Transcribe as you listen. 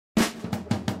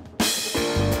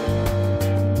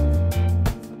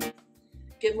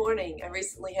Good morning. I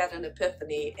recently had an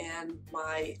epiphany, and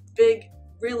my big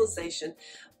realization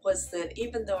was that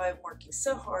even though I'm working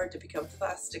so hard to become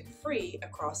plastic free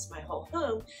across my whole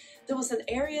home, there was an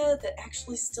area that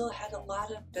actually still had a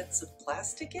lot of bits of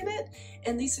plastic in it,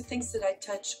 and these are things that I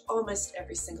touch almost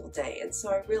every single day. And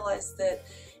so I realized that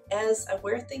as I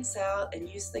wear things out and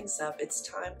use things up, it's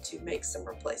time to make some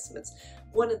replacements.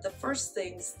 One of the first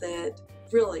things that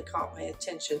really caught my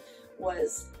attention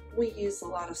was we use a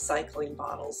lot of cycling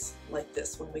bottles like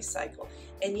this when we cycle,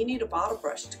 and you need a bottle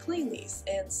brush to clean these.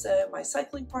 And so my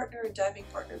cycling partner and diving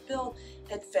partner Bill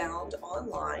had found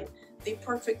online the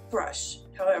perfect brush.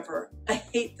 However, I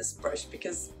hate this brush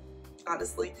because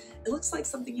honestly it looks like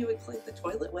something you would clean the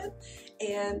toilet with,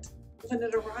 and when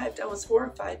it arrived I was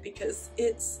horrified because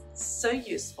it's so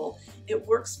useful. It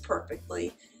works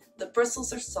perfectly. The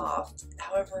bristles are soft,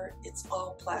 however, it's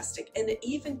all plastic, and it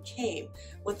even came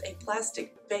with a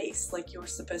plastic base, like you were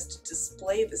supposed to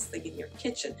display this thing in your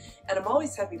kitchen, and I'm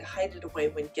always having to hide it away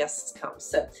when guests come.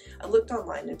 So I looked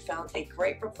online and found a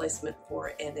great replacement for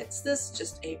it, and it's this,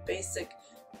 just a basic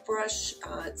brush.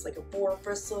 It's like a boar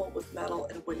bristle with metal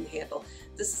and a wooden handle.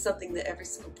 This is something that every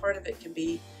single part of it can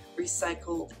be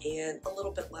recycled and a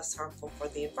little bit less harmful for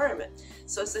the environment.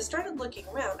 So as I started looking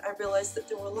around, I realized that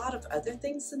there were a lot of other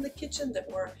things in the kitchen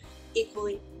that were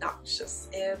equally noxious,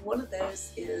 and one of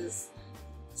those is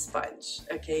sponge.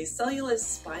 Okay, cellulose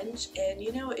sponge. And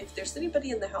you know, if there's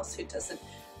anybody in the house who doesn't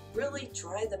really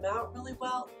dry them out really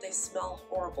well, they smell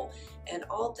horrible, and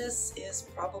all this is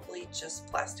probably just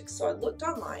plastic. So I looked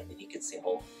online, and you can see a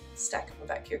whole stack of them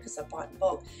back here because I bought in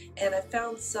bulk, and I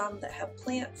found some that have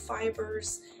plant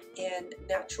fibers and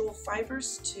natural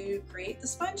fibers to create the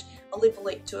sponge. I'll leave a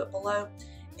link to it below.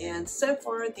 And so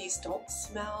far these don't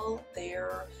smell.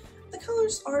 The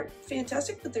colors aren't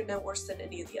fantastic, but they're no worse than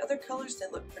any of the other colors. They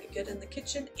look pretty good in the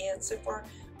kitchen, and so far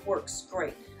works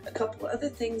great. A couple of other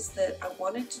things that I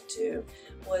wanted to do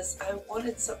was I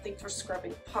wanted something for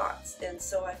scrubbing pots, and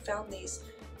so I found these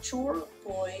Chore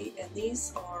Boy, and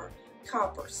these are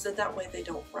copper, so that way they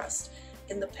don't rust.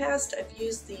 In the past, I've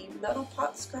used the metal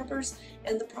pot scrubbers,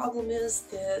 and the problem is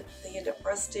that they end up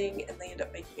rusting and they end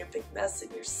up making a big mess in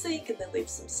your sink, and they leave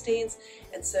some stains.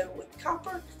 And so with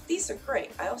copper, these are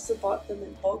great. I also bought them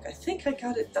in bulk. I think I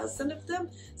got a dozen of them,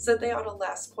 so they ought to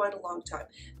last quite a long time.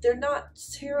 They're not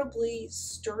terribly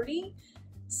sturdy,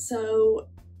 so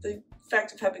the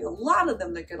fact of having a lot of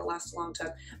them, they're going to last a long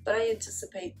time, but I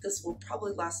anticipate this will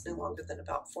probably last no longer than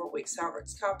about 4 weeks. However,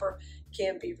 it's copper,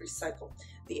 can be recycled.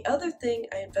 The other thing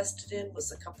I invested in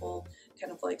was a couple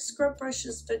kind of like scrub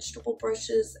brushes, vegetable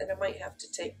brushes, and I might have to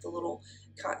take the little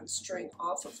cotton string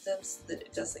off of them so that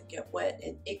it doesn't get wet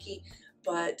and icky,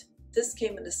 but this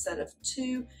came in a set of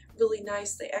 2, really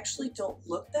nice. They actually don't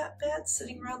look that bad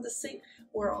sitting around the sink,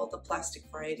 where all the plastic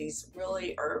varieties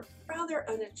really are rather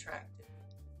unattractive.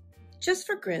 Just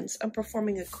for grins, I'm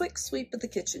performing a quick sweep of the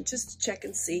kitchen just to check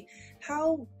and see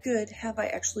how good have I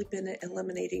actually been at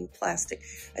eliminating plastic.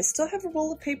 I still have a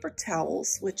roll of paper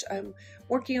towels, which I'm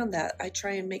working on that. I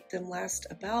try and make them last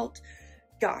about,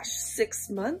 6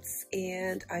 months,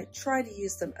 and I try to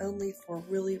use them only for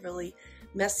really, really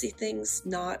messy things,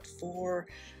 not for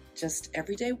just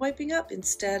everyday wiping up.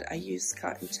 Instead, I use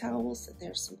cotton towels, and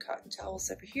there's some cotton towels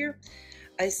over here.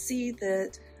 I see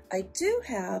that I do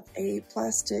have a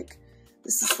plastic.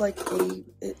 This is like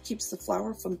it keeps the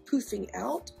flour from poofing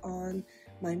out on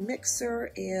my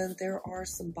mixer, and there are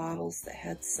some bottles that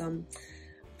had some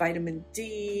vitamin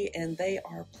D, and they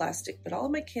are plastic, but all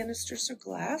of my canisters are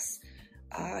glass.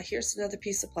 Here's another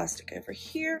piece of plastic over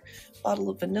here, bottle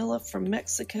of vanilla from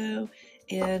Mexico,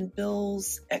 and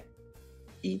Bill's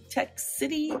Tech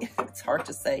City, it's hard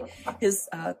to say, his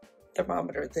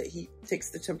thermometer that he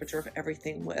takes the temperature of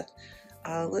everything with.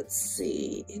 Let's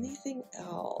see, anything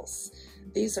else?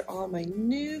 These are all my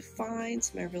new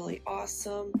finds, my really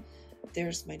awesome.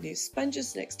 There's my new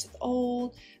sponges next to the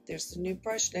old. There's the new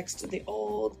brush next to the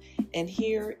old. And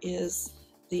here is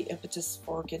the impetus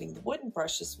for getting the wooden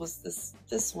brushes. Was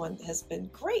this one has been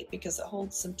great because it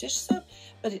holds some dish soap,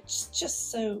 but it's just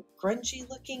so grungy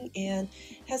looking and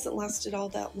hasn't lasted all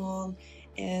that long,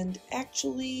 and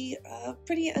actually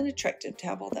pretty unattractive to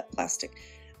have all that plastic.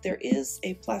 There is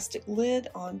a plastic lid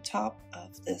on top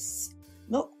of this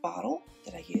milk bottle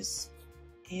that I use,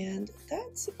 and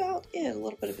that's about it. A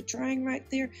little bit of a drying rack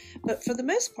there, but for the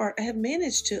most part I have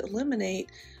managed to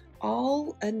eliminate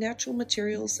all unnatural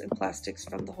materials and plastics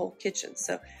from the whole kitchen,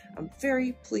 so I'm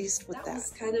very pleased with that. That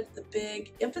was kind of the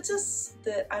big impetus,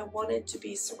 that I wanted to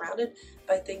be surrounded by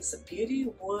buy things of beauty,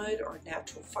 wood, or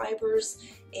natural fibers,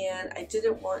 and I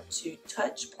didn't want to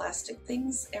touch plastic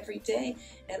things every day,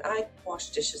 and I wash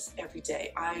dishes every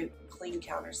day. I clean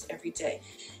counters every day,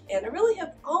 and I really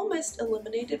have almost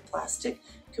eliminated plastic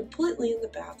completely in the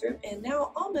bathroom and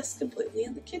now almost completely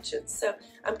in the kitchen. So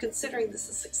I'm considering this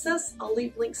a success. I'll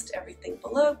leave links to everything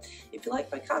below. If you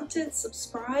like my content,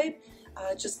 subscribe,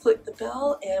 just click the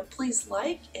bell, and please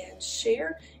like and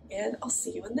share, and I'll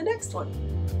see you in the next one.